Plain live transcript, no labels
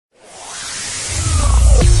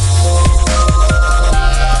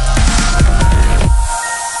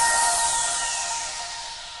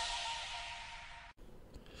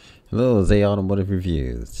Hello, Zay Automotive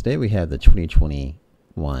Reviews. Today we have the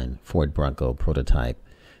 2021 Ford Bronco prototype,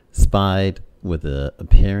 Spied with an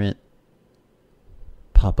apparent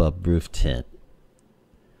pop-up roof tint.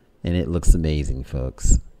 And it looks amazing,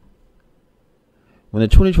 folks. When the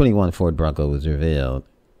 2021 Ford Bronco was revealed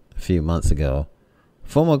a few months ago,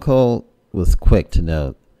 FoMoCo was quick to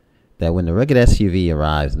note that when the rugged SUV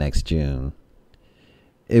arrives next June,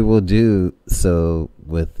 it will do so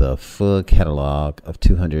with a full catalog of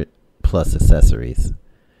 200 plus accessories.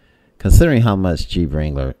 Considering how much Jeep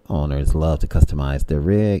Wrangler owners love to customize their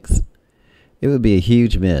rigs, it would be a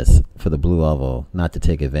huge miss for the Blue Oval not to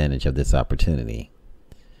take advantage of this opportunity.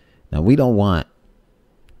 Now, we don't want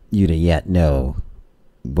you to yet know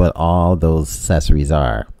what all those accessories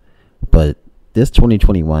are, but this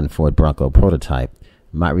 2021 Ford Bronco prototype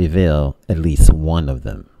might reveal at least one of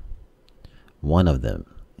them. One of them.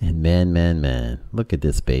 And man, look at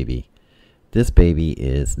this baby. This baby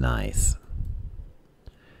is nice.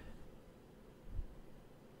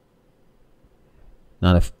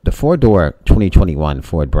 Now, the four-door 2021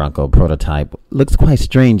 Ford Bronco prototype looks quite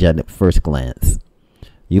strange at first glance.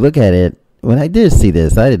 You look at it, when I did see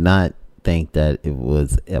this, I did not think that it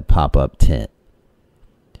was a pop-up tint.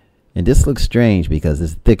 And this looks strange because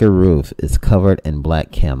this thicker roof is covered in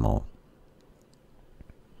black camel.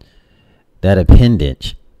 That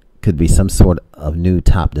appendage could be some sort of new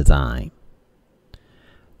top design.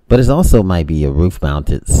 But it also might be a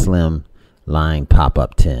roof-mounted slim line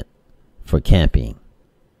pop-up tent for camping.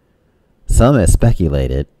 Some have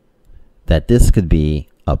speculated that this could be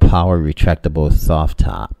a power retractable soft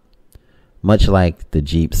top, much like the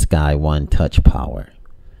Jeep Sky One Touch Power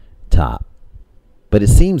top. But it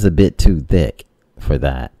seems a bit too thick for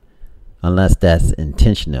that, unless that's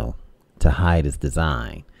intentional to hide its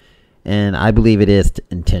design. And I believe it is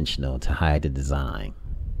intentional to hide the design.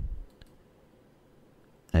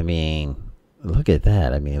 I mean, look at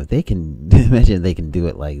that. I mean, if they can, imagine they can do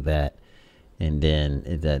it like that, and then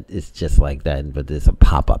it's just like that, but it's a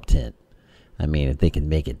pop-up tent. I mean, if they can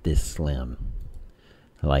make it this slim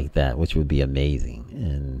like that, which would be amazing,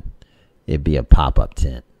 and it'd be a pop-up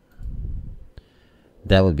tent.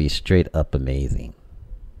 That would be straight up amazing.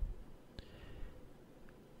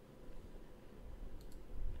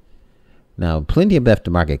 Now, plenty of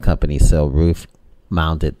aftermarket companies sell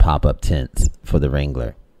roof-mounted pop-up tents for the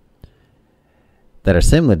Wrangler that are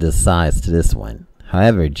similar to size to this one.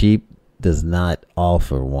 However, Jeep does not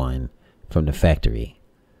offer one from the factory.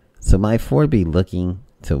 So might Ford be looking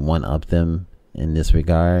to one-up them in this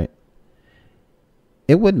regard?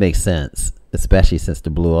 It would make sense, especially since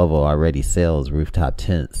the Blue Oval already sells rooftop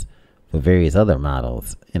tents for various other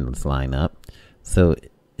models in its lineup. So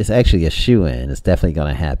it's actually a shoe-in. It's definitely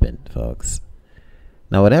going to happen, folks.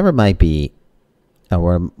 Now, whatever might be,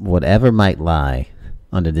 or whatever might lie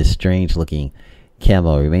under this strange-looking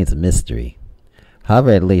camo remains a mystery.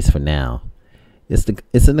 However, at least for now, it's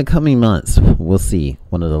in the coming months we'll see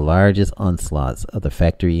one of the largest onslaughts of the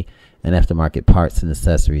factory and aftermarket parts and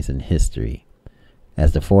accessories in history,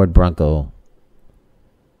 as the Ford Bronco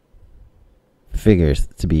figures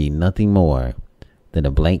to be nothing more than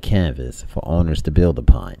a blank canvas for owners to build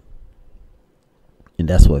upon. And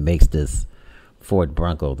that's what makes this Ford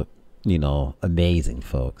Bronco, amazing,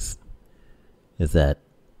 folks, is that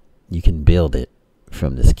you can build it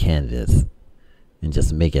from this canvas and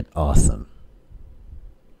just make it awesome.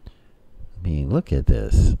 I mean, look at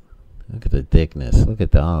this. Look at the thickness. Look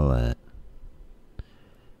at all that.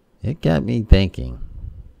 It got me thinking.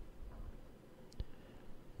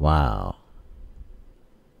 Wow.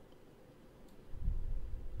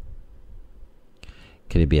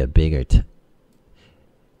 Could it be a bigger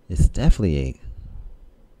it's definitely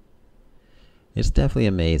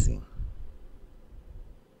amazing.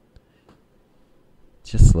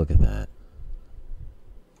 Just look at that.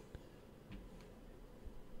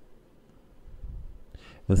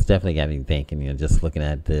 It's definitely got me thinking, just looking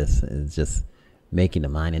at this is just making the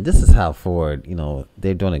mind. And this is how Ford,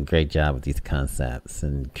 they're doing a great job with these concepts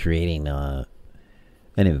and creating an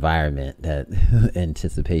environment that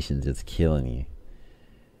anticipation is just killing you.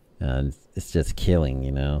 It's just killing,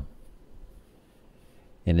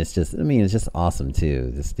 And it's just, it's just awesome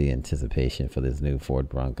too. Just the anticipation for this new Ford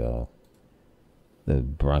Bronco. The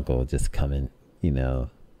Bronco just coming,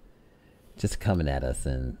 just coming at us.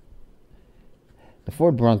 And the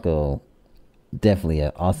Ford Bronco, definitely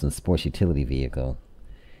an awesome sports utility vehicle.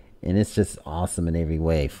 And it's just awesome in every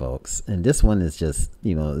way, folks. And this one is just,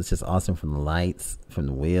 it's just awesome from the lights, from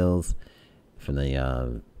the wheels, from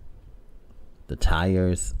the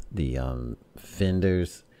tires, the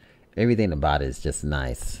fenders. Everything about it is just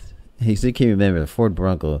nice. As you can remember, the Ford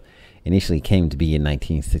Bronco initially came to be in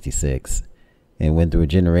 1966 and went through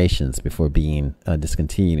generations before being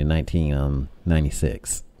discontinued in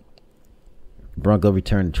 1996. Bronco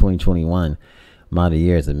returned in 2021 model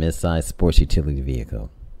year as a mid-sized sports utility vehicle.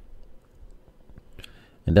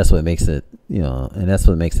 And that's what makes it, and that's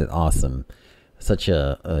what makes it awesome. Such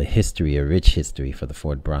a history, a rich history for the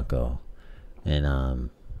Ford Bronco. And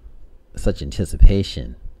such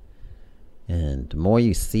anticipation. And the more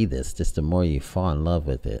you see this, just the more you fall in love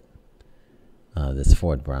with it. This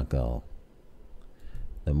Ford Bronco.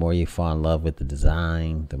 The more you fall in love with the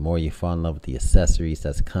design, the more you fall in love with the accessories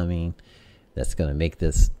that's coming, that's going to make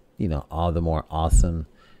this, all the more awesome.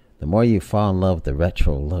 The more you fall in love with the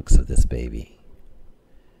retro looks of this baby.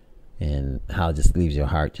 And how it just leaves your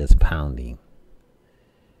heart just pounding.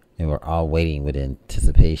 And we're all waiting with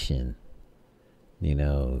anticipation,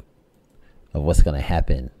 of what's going to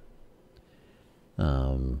happen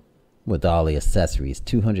with all the accessories,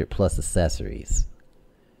 200 plus accessories.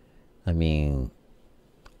 I mean,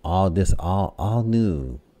 all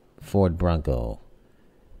new Ford Bronco.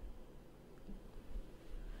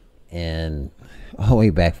 And all the way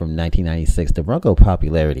back from 1996, the Bronco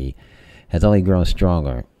popularity has only grown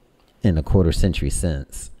stronger in a quarter century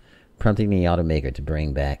since, prompting the automaker to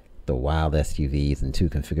bring back the wild SUVs in two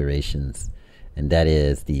configurations, and that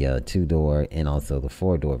is the 2-door and also the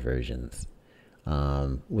 4-door versions.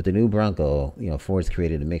 With the new Bronco, Ford's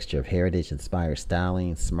created a mixture of heritage-inspired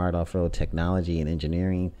styling, smart off-road technology and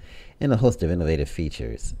engineering, and a host of innovative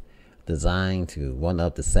features designed to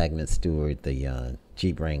one-up the segment steward, the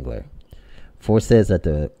Jeep Wrangler. Ford says that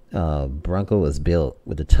the Bronco was built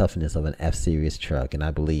with the toughness of an F-Series truck, and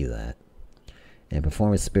I believe that. And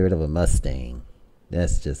performance spirit of a Mustang.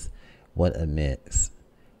 That's just what a mix.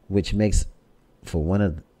 Which makes for one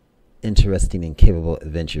of interesting and capable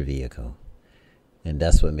adventure vehicle. And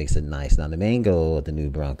that's what makes it nice. Now, the main goal of the new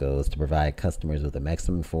Bronco is to provide customers with a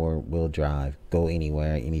maximum 4-wheel drive, go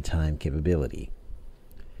anywhere, anytime capability.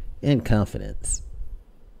 And confidence.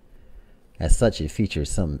 As such, it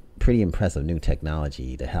features some pretty impressive new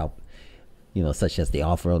technology to help, such as the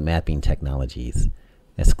off-road mapping technologies,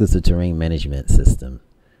 exclusive terrain management system,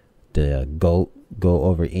 the go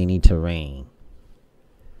over any terrain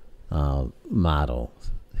model.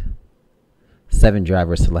 7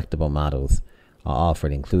 driver selectable models are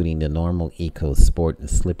offered, including the normal, eco, sport, and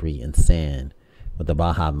slippery and sand, with the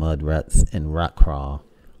Baja mud ruts and rock crawl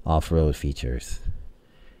off-road features.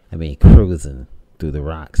 I mean, cruising through the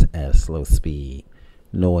rocks at a slow speed,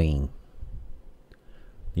 just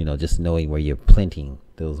knowing where you're planting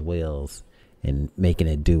those wheels and making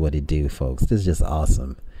it do what it do, folks. This is just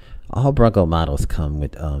awesome. All Bronco models come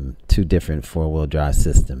with 2 different 4-wheel drive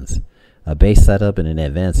systems, a base setup and an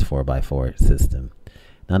advanced 4x4 system.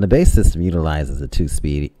 Now, the base system utilizes a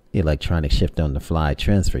 2-speed electronic shift-on-the-fly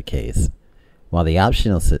transfer case, while the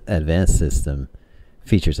optional advanced system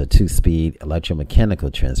features a 2-speed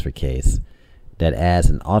electromechanical transfer case that adds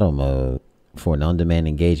an auto mode for an on-demand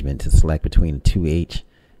engagement to select between a 2H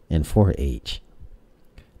and 4H.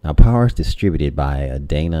 Now, power is distributed by a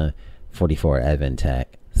Dana 44 Avantec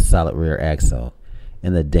solid rear axle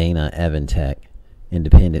and the Dana Avantec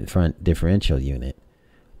independent front differential unit,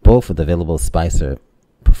 both with available Spicer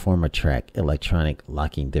Performa-Track electronic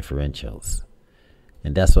locking differentials.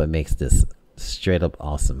 And that's what makes this straight up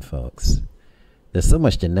awesome, folks. There's so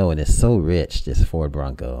much to know, and it's so rich, this Ford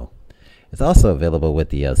Bronco. It's also available with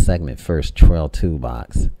the segment first Trail 2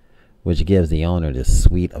 box, which gives the owner this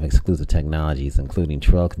suite of exclusive technologies, including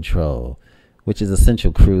Trail Control, which is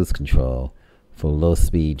essential cruise control for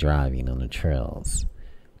low-speed driving on the trails.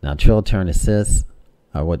 Now, Trail Turn Assist,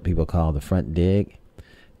 or what people call the front dig,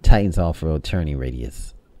 tightens off-road turning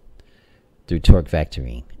radius through torque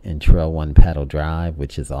vectoring, and Trail 1 Paddle Drive,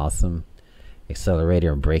 which is awesome.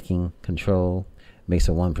 Accelerator and braking control makes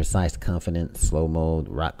for one precise, confident, slow mode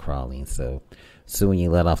rock crawling. So when you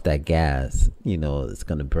let off that gas, it's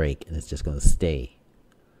going to brake and it's just going to stay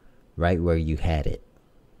right where you had it.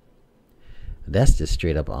 That's just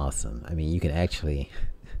straight up awesome. I mean, you can actually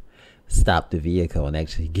stop the vehicle and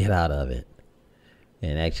actually get out of it.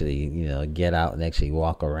 And actually, get out and actually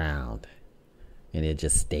walk around. And it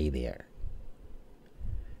just stay there.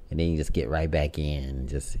 And then you just get right back in,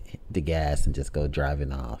 just hit the gas and just go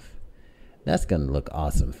driving off. That's going to look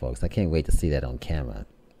awesome, folks. I can't wait to see that on camera.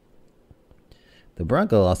 The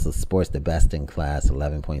Bronco also sports the best-in-class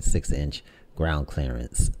 11.6-inch ground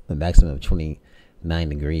clearance, a maximum of 29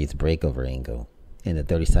 degrees breakover angle, and a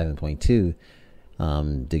 37.2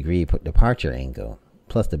 degree departure angle,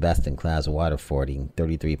 plus the best-in-class water fording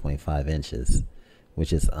 33.5 inches,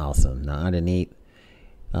 which is awesome. Now, underneath,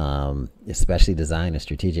 Especially design and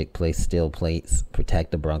strategic place steel plates,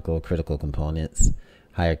 protect the Bronco critical components.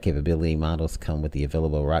 Higher capability models come with the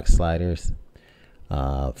available rock sliders,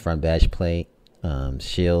 front badge plate,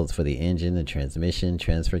 shields for the engine, the transmission,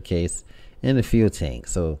 transfer case, and the fuel tank.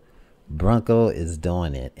 So Bronco is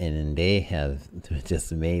doing it, and they have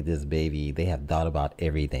just made this baby. They have thought about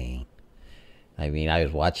everything. I mean, I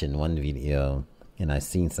was watching one video, and I've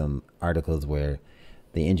seen some articles where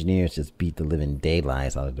the engineers just beat the living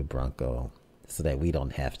daylights out of the Bronco so that we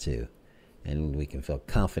don't have to, and we can feel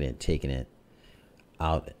confident taking it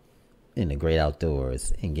out in the great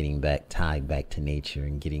outdoors and getting back tied back to nature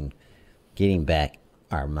and getting back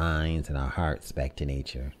our minds and our hearts back to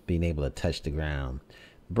nature, being able to touch the ground.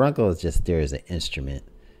 Bronco is just there as an instrument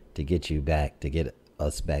to get you back, to get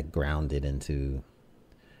us back grounded into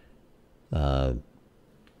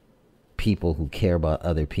people who care about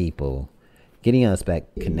other people, getting us back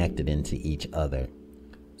connected into each other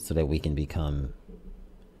so that we can become,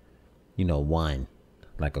 one,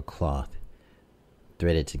 like a cloth,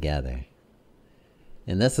 threaded together.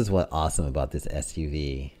 And this is what's awesome about this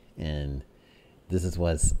SUV. And this is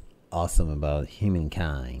what's awesome about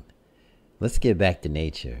humankind. Let's get back to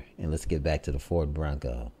nature, and let's get back to the Ford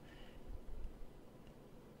Bronco.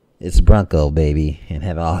 It's Bronco, baby, and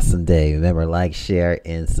have an awesome day. Remember, like, share,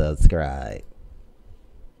 and subscribe.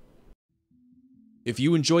 If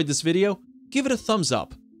you enjoyed this video, give it a thumbs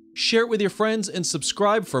up, share it with your friends, and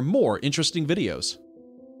subscribe for more interesting videos.